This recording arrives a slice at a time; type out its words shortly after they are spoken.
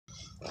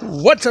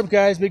What's up,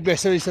 guys? Big Bear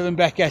 77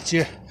 back at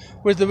you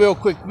with a real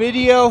quick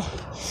video.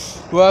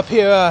 We're up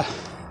here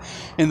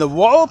in the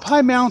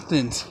Wallapai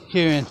Mountains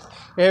here in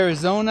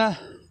Arizona,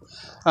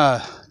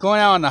 going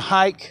out on a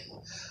hike.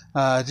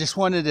 Just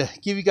wanted to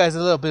give you guys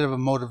a little bit of a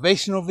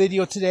motivational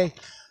video today.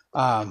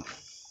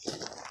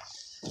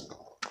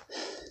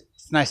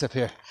 It's nice up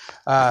here.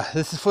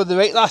 This is for the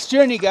weight loss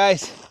journey,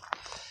 guys.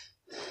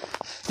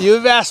 You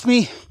have asked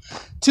me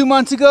 2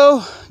 months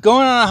ago,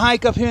 going on a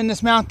hike up here in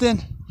this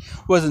mountain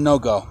was a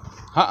no-go.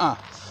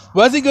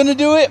 Wasn't gonna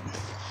do it.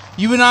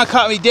 You would not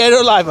caught me dead or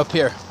alive up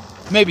here.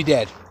 Maybe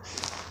dead.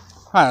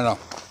 I don't know.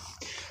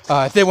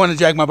 If they want to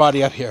drag my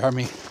body up here, I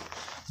mean.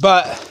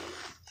 But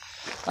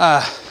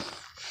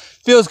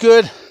feels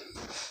good.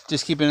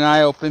 Just keeping an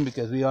eye open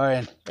because we are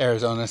in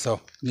Arizona, so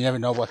you never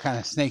know what kind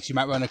of snakes you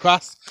might run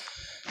across.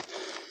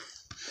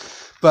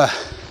 But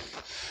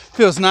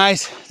feels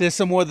nice. There's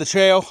some more of the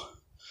trail.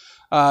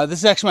 This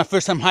is actually my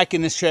first time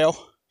hiking this trail,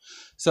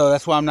 so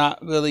that's why I'm not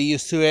really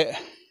used to it.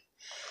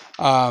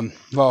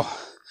 Well,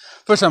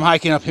 first time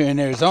hiking up here in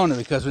Arizona,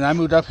 because when I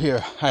moved up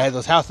here, I had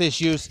those health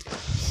issues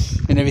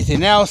and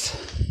everything else.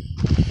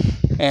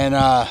 And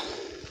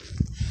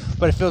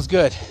but it feels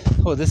good.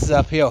 Oh, this is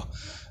uphill.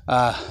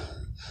 I'm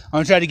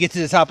gonna try to get to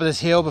the top of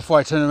this hill before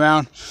I turn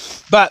around.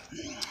 But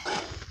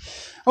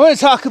I want to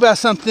talk about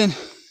something.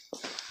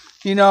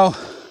 You know,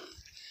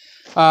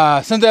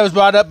 something that was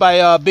brought up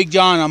by Big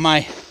John on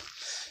my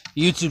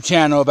YouTube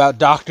channel about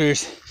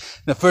doctors.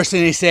 The first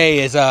thing they say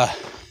is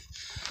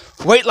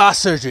weight loss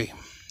surgery.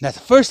 That's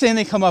the first thing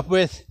they come up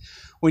with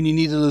when you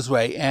need to lose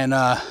weight. And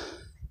I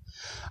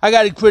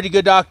got a pretty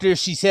good doctor.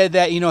 She said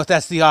that, you know, if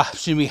that's the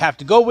option we have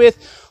to go with,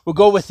 we'll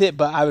go with it,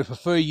 but I would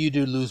prefer you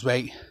to lose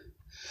weight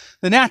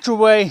the natural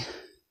way.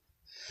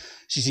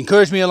 She's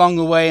encouraged me along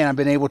the way, and I've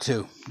been able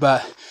to.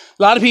 But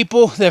a lot of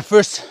people, their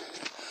first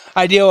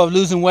idea of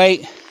losing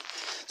weight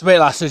is weight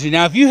loss surgery.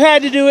 Now, if you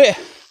had to do it,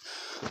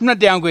 I'm not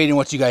downgrading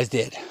what you guys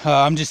did.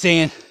 I'm just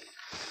saying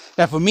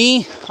that for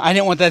me, I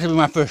didn't want that to be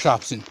my first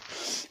option.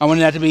 I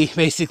wanted that to be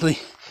basically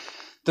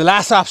the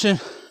last option,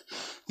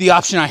 the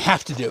option I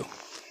have to do.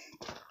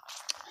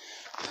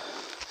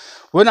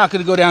 We're not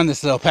going to go down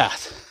this little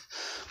path.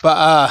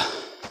 But,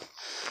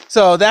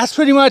 so that's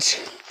pretty much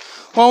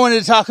what I wanted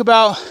to talk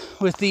about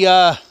with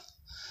the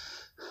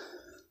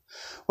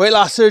weight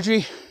loss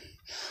surgery.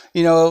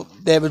 You know,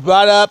 that was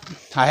brought up.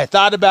 I had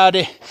thought about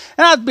it.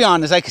 And I'll be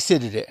honest, I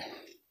considered it.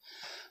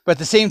 But at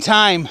the same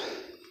time,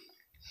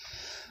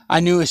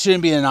 I knew it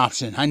shouldn't be an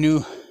option. I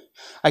knew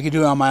I could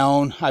do it on my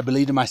own. I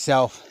believed in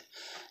myself.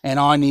 And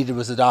all I needed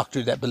was a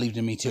doctor that believed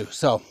in me too.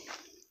 So,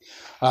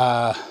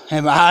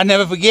 and I'll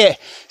never forget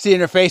seeing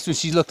her face when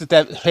she looked at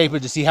that paper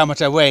to see how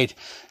much I weighed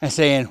and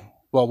saying,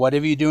 well,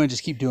 whatever you're doing,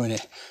 just keep doing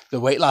it. The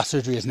weight loss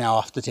surgery is now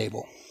off the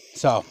table.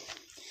 So,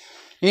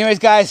 anyways,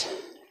 guys,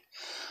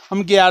 I'm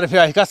going to get out of here.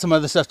 I got some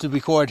other stuff to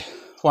record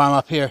while I'm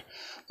up here.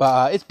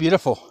 But it's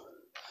beautiful.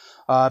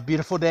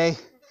 Beautiful day.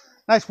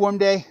 Nice warm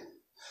day.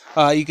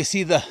 You can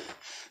see the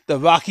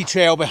rocky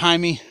trail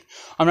behind me.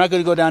 I'm not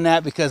going to go down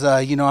that because,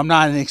 you know, I'm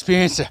not an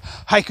experienced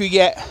hiker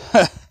yet.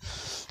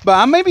 But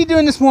I may be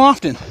doing this more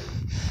often.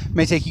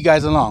 May take you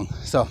guys along.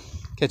 So,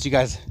 catch you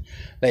guys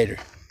later.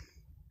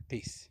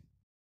 Peace.